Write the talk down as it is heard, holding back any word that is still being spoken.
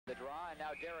the draw, and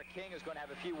now Derek King is going to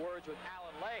have a few words with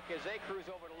Alan Lake as they cruise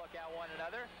over to look at one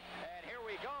another. And here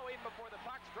we go, even before the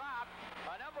puck's dropped.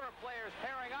 A number of players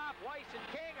pairing off. Weiss and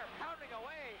King are pounding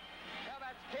away. Now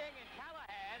that's King and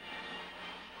Callaghan.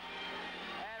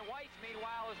 And Weiss,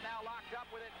 meanwhile, is now locked up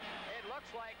with it. It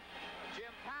looks like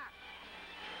Jim Paek.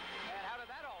 And how did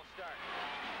that all start?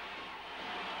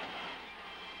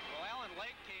 Well, Alan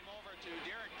Lake came over to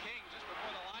Derek King just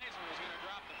before the linesman was going to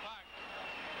drop the puck.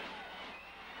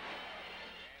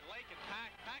 And Lake and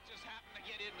Paek just happened to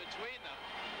get in between them.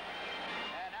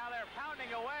 And now they're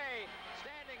pounding away,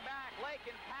 standing back, Lake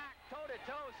and Paek,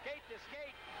 toe-to-toe,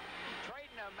 skate-to-skate,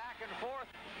 trading them back and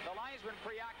forth. The linesman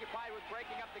preoccupied with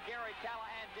breaking up the Gary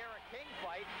Callahan-Derek King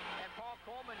fight, and Paul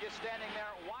Coleman just standing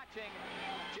there watching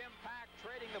Jim Paek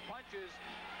trading the punches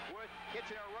with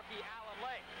Kitchener rookie Alan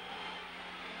Lake.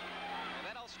 And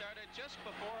that all started just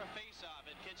before a face-off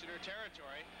in Kitchener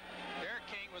territory. Derek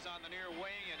King was on the near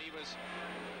wing, and he was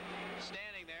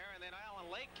standing there, and then Alan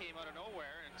Lake came out of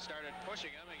nowhere and started pushing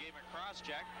him and gave him a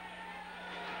cross-check. And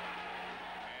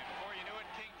before you knew it,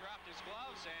 King dropped his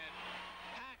gloves, and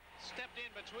Paek stepped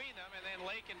in between them, and then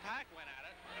Lake and Paek went at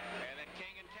it, and then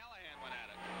King and Callaghan went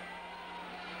at it.